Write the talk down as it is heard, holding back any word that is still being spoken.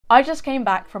I just came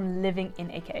back from living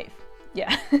in a cave.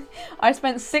 Yeah, I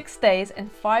spent 6 days and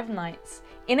 5 nights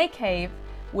in a cave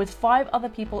with 5 other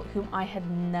people whom I had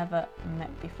never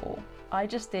met before. I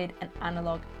just did an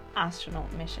analog astronaut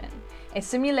mission, a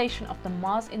simulation of the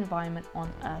Mars environment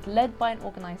on Earth led by an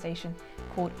organization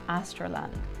called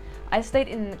Astroland. I stayed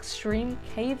in an extreme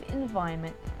cave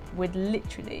environment with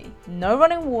literally no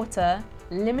running water,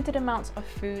 limited amounts of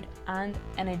food and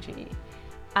energy,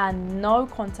 and no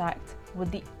contact with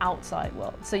the outside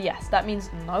world. So yes, that means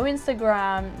no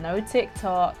Instagram, no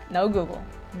TikTok, no Google,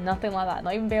 nothing like that,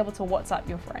 not even be able to WhatsApp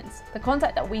your friends. The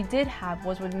contact that we did have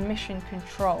was with mission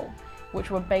control,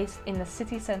 which were based in the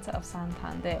city center of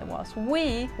Santander, whilst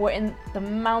we were in the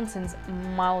mountains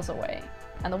miles away.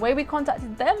 And the way we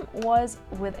contacted them was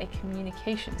with a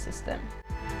communication system.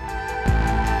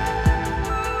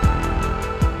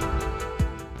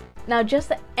 Now, just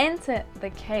to enter the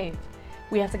cave,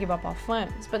 we have to give up our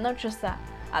phones, but not just that.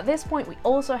 At this point, we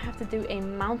also have to do a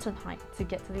mountain hike to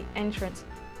get to the entrance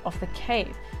of the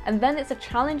cave. And then it's a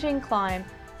challenging climb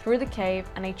through the cave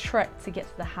and a trek to get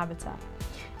to the habitat.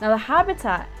 Now, the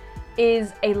habitat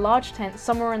is a large tent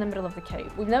somewhere in the middle of the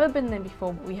cave. We've never been there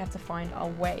before, but we have to find our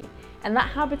way. And that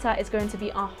habitat is going to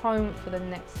be our home for the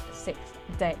next 6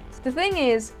 days. The thing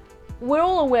is, we're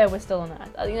all aware we're still on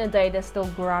Earth. At the end of the day, there's still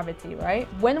gravity, right?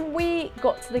 When we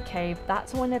got to the cave,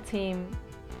 that's when the team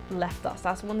left us.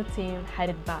 That's when the team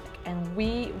headed back, and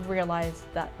we realized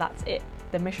that that's it.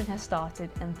 The mission has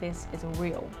started and this is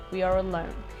real. We are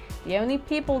alone. The only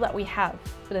people that we have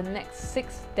for the next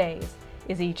 6 days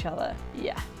is each other.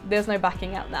 Yeah, there's no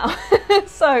backing out now.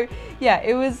 So yeah,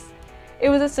 it was a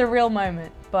surreal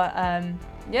moment, but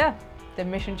yeah, the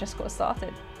mission just got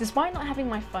started. Despite not having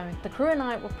my phone, the crew and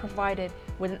I were provided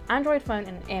with an Android phone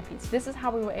and an earpiece. This is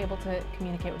how we were able to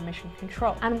communicate with mission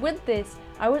control. And with this,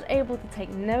 I was able to take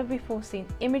never before seen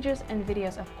images and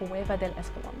videos of Cueva del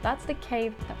Escalón. That's the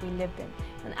cave that we lived in,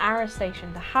 an arrow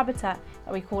station, the habitat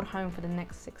that we called home for the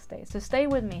next 6 days. So stay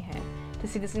with me here to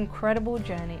see this incredible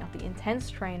journey of the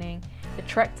intense training, the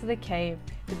trek to the cave,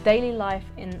 the daily life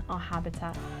in our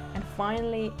habitat, and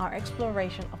finally our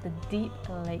exploration of the deep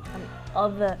lake on the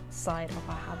other side of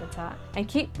our habitat. And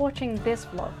keep watching this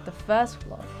vlog, the first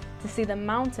vlog, to see the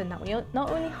mountain that we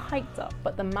not only hiked up,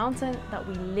 but the mountain that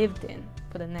we lived in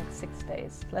for the next 6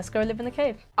 days. Let's go live in the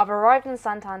cave. I've arrived in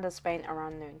Santander, Spain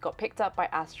around noon, got picked up by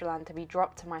Astroland to be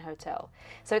dropped to my hotel.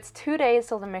 So it's 2 days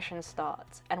till the mission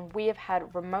starts, and we have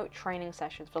had remote training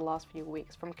sessions for the last few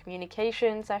weeks, from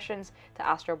communication sessions to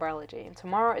astrobiology, and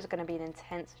tomorrow is going to be an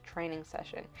intense training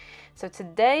session. So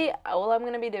today, all I'm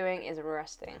going to be doing is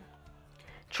resting.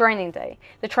 Training day.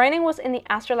 The training was in the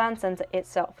Astroland Center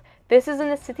itself. This is in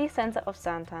the city center of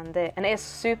Santander, and it is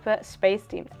super space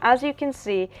themed, as you can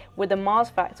see with the Mars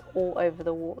facts all over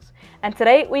the walls. And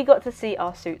today we got to see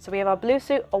our suits. So we have our blue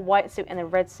suit, a white suit and a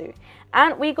red suit.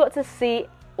 And we got to see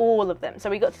all of them. So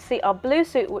we got to see our blue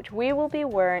suit, which we will be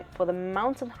wearing for the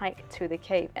mountain hike to the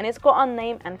cave, and it's got our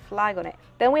name and flag on it.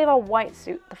 Then we have our white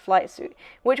suit, the flight suit,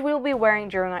 which we will be wearing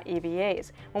during our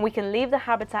EVAs, when we can leave the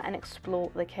habitat and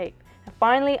explore the cave. And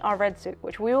finally, our red suit,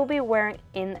 which we will be wearing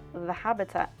in the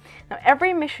habitat. Now,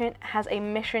 every mission has a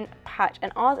mission patch,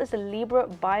 and ours is the Libra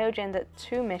Biogender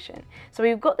 2 mission. So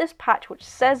we've got this patch which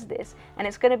says this, and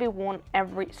it's going to be worn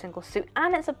every single suit,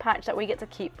 and it's a patch that we get to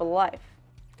keep for life.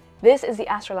 This is the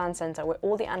Astroland Center, where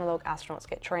all the analog astronauts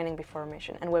get training before a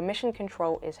mission, and where mission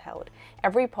control is held.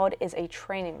 Every pod is a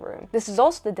training room. This is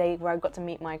also the day where I got to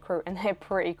meet my crew, and they're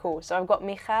pretty cool. So I've got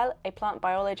Michal, a plant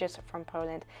biologist from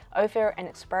Poland, Ophir, an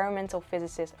experimental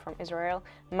physicist from Israel,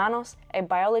 Manos, a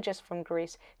biologist from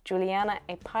Greece, Juliana,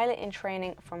 a pilot in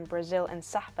training from Brazil, and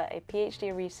Sahba, a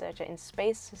PhD researcher in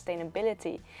space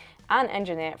sustainability and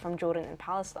engineer from Jordan and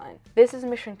Palestine. This is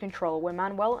mission control, where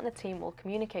Manuel and the team will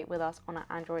communicate with us on our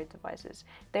Android devices.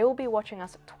 They will be watching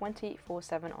us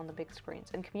 24/7 on the big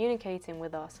screens and communicating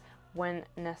with us when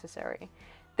necessary.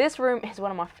 This room is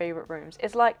one of my favorite rooms.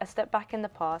 It's like a step back in the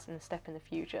past and a step in the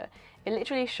future. It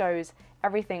literally shows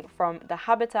everything from the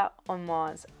habitat on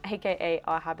Mars, aka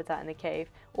our habitat in the cave,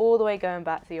 all the way going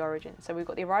back to the origin. So we've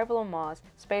got the arrival on Mars,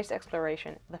 space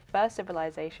exploration, the first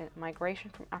civilization, migration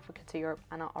from Africa to Europe,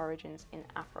 and our origins in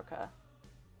Africa.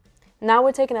 Now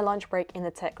we're taking a lunch break in the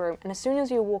tech room, and as soon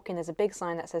as you walk in, there's a big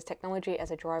sign that says technology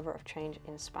as a driver of change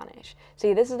in Spanish.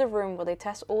 See, this is the room where they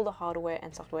test all the hardware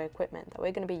and software equipment that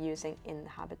we're going to be using in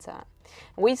the habitat.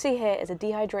 And what you see here is a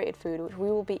dehydrated food which we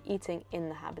will be eating in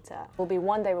the habitat. It will be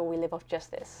one day where we live off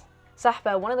just this.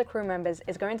 Sahba, one of the crew members,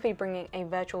 is going to be bringing a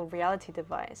virtual reality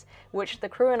device, which the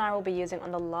crew and I will be using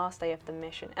on the last day of the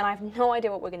mission. And I have no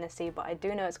idea what we're going to see, but I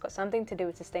do know it's got something to do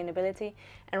with sustainability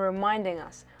and reminding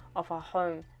us of our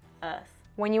home, Earth.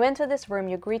 When you enter this room,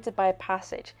 you're greeted by a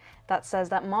passage that says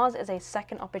that Mars is a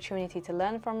second opportunity to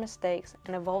learn from mistakes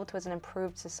and evolve towards an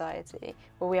improved society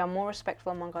where we are more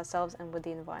respectful among ourselves and with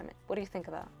the environment. What do you think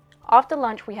of that? After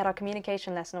lunch, we had our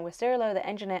communication lesson where Cirilo, the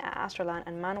engineer at Astroland,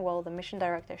 and Manuel, the mission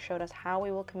director, showed us how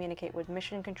we will communicate with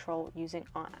mission control using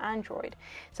our Android.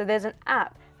 So there's an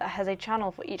app that has a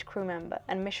channel for each crew member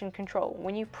and mission control.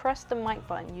 When you press the mic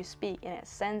button, you speak and it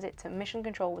sends it to mission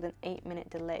control with an 8-minute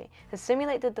delay to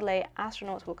simulate the delay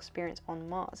astronauts will experience on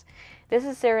Mars. This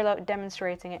is Cirilo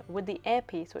demonstrating it with the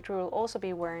earpiece, which we will also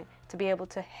be wearing to be able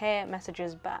to hear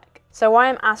messages back. So I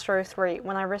am Astro 3.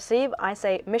 When I receive, I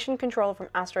say mission control from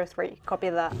Astro 3. Copy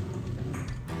that.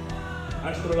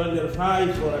 Astrolander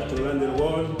 5 for Astrolander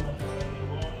 1.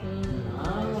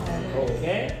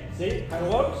 Okay, see how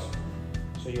it works?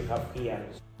 So you have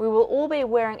ears. We will all be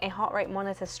wearing a heart rate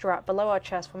monitor strap below our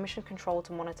chest for mission control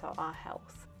to monitor our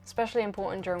health. Especially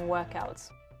important during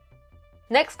workouts.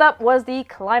 Next up was the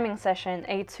climbing session,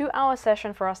 a 2-hour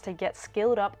session for us to get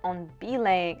skilled up on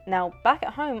belaying. Now, back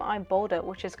at home, I boulder,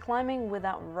 which is climbing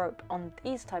without rope on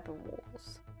these type of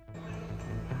walls.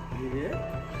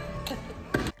 Yeah.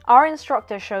 Our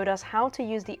instructor showed us how to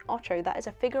use the Ocho, that is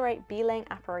a figure-8 belaying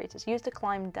apparatus used to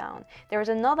climb down. There is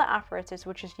another apparatus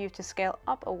which is used to scale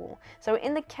up a wall. So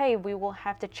in the cave, we will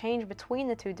have to change between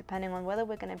the two depending on whether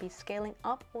we're going to be scaling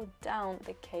up or down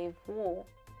the cave wall.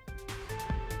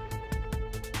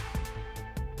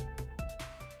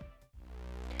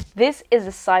 This is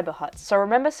the Cyber Hut. So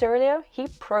remember Cirilo? He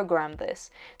programmed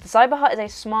this. The Cyber Hut is a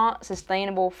smart,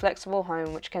 sustainable, flexible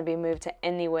home which can be moved to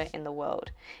anywhere in the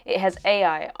world. It has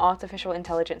AI, artificial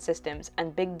intelligence systems,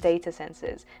 and big data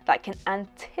sensors that can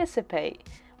anticipate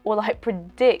or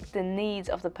predict the needs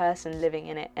of the person living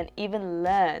in it and even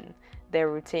learn their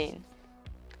routine.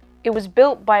 It was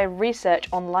built by research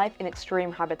on life in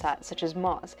extreme habitats such as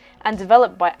Mars and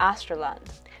developed by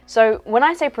Astroland. So when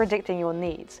I say predicting your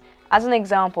needs, as an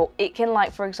example, it can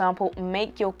for example,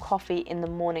 make your coffee in the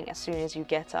morning as soon as you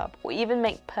get up, or even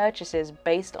make purchases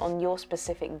based on your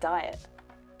specific diet.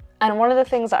 And one of the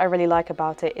things that I really like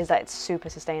about it is that it's super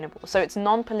sustainable. So it's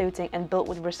non-polluting and built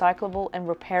with recyclable and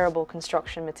repairable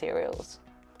construction materials.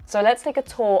 So let's take a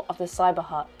tour of the Cyber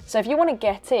Hut. So if you want to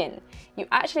get in, you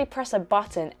actually press a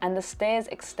button and the stairs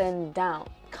extend down,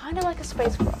 kind of like a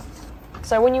spacecraft.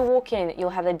 So when you walk in,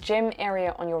 you'll have the gym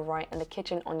area on your right and the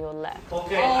kitchen on your left.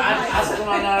 Okay, I'm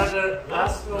astronaut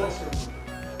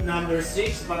number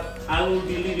 6, but I will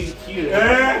be living here.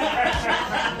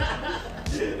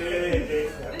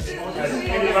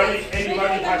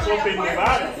 Anybody has opened the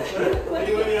bar?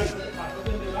 Anybody has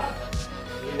opened the bar?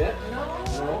 No.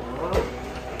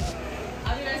 I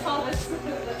mean, I saw this.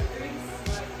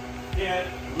 Yeah,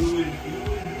 we will do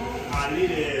a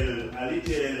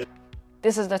little.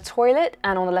 This is the toilet,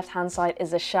 and on the left-hand side is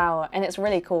the shower, and it's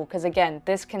really cool because again,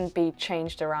 this can be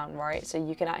changed around, right? So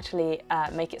you can actually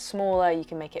make it smaller, you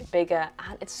can make it bigger,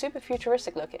 and it's super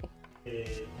futuristic looking.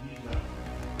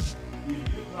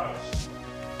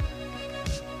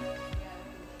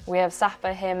 We have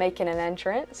Sapa here making an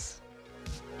entrance.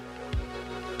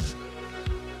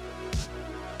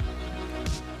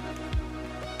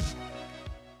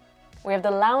 We have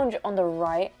the lounge on the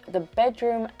right, the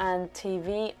bedroom and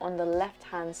TV on the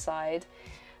left-hand side,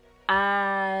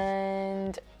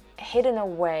 and hidden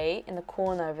away in the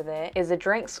corner over there is the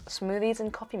drinks, smoothies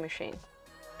and coffee machine.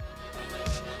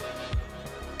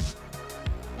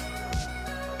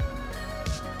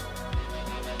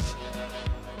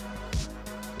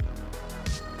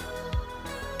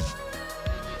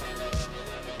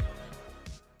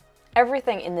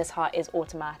 Everything in this hut is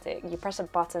automatic. You press a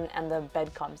button and the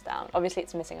bed comes down. Obviously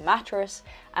it's missing a mattress,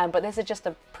 but this is just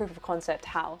a proof of concept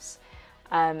house.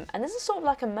 And this is sort of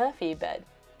like a Murphy bed.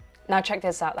 Now check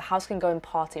this out, the house can go in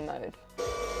party mode.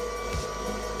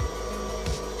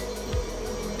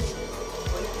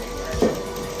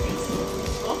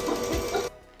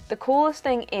 The coolest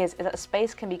thing is that the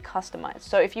space can be customized.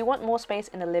 So if you want more space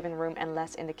in the living room and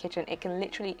less in the kitchen, it can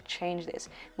literally change this,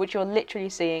 which you're literally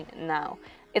seeing now.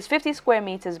 It's 50 square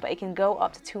meters, but it can go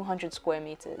up to 200 square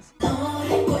meters.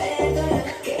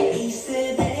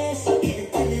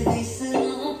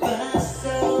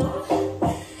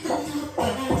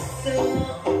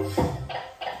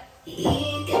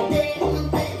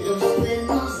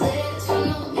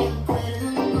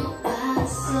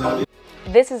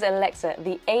 This is Alexa,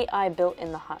 the AI built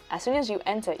in the hut. As soon as you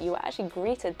enter, you are actually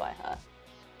greeted by her.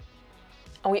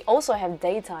 And we also have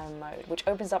daytime mode, which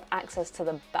opens up access to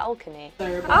the balcony.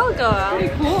 I'll go out.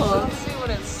 Pretty cool. Let's see what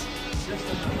it's.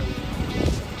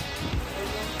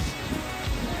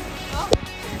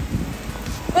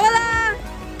 Hola!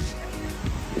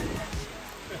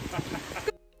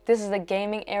 This is the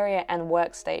gaming area and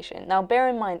workstation. Now bear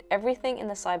in mind, everything in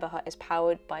the cyber hut is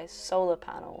powered by solar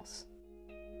panels.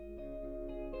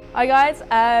 Hi guys,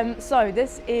 so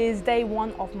this is day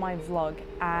one of my vlog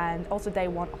and also day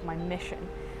one of my mission.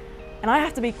 And I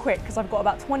have to be quick because I've got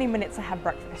about 20 minutes to have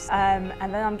breakfast. And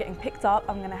then I'm getting picked up.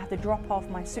 I'm gonna have to drop off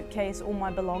my suitcase, all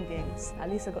my belongings. At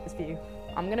least I've got this view.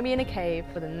 I'm gonna be in a cave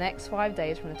for the next 5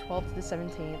 days from the 12th to the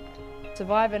 17th,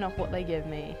 surviving off what they give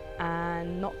me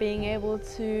and not being able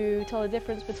to tell the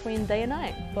difference between day and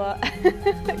night. But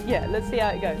yeah, let's see how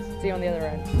it goes. See you on the other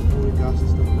end.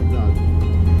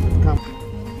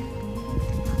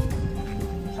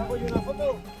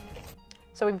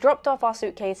 So we've dropped off our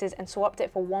suitcases and swapped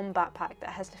it for one backpack that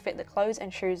has to fit the clothes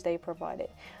and shoes they provided.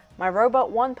 My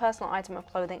robot, one personal item of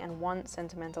clothing and one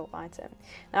sentimental item.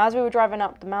 Now as we were driving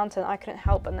up the mountain, I couldn't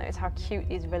help but notice how cute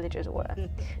these villagers were. And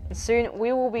soon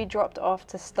we will be dropped off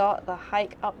to start the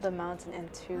hike up the mountain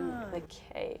into the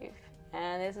cave.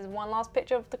 And this is one last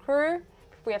picture of the crew.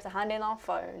 We have to hand in our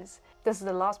phones. This is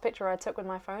the last picture I took with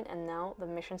my phone, and now the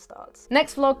mission starts.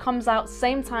 Next vlog comes out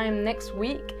same time next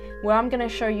week, where I'm gonna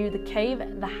show you the cave,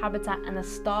 the habitat, and the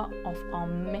start of our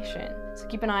mission. So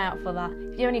keep an eye out for that.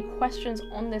 If you have any questions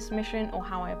on this mission or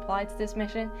how I apply to this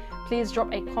mission, please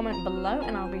drop a comment below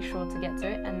and I'll be sure to get to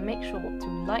it. And make sure to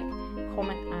like,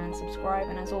 comment, and subscribe.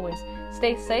 And as always,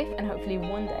 stay safe and hopefully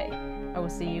one day I will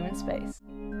see you in space.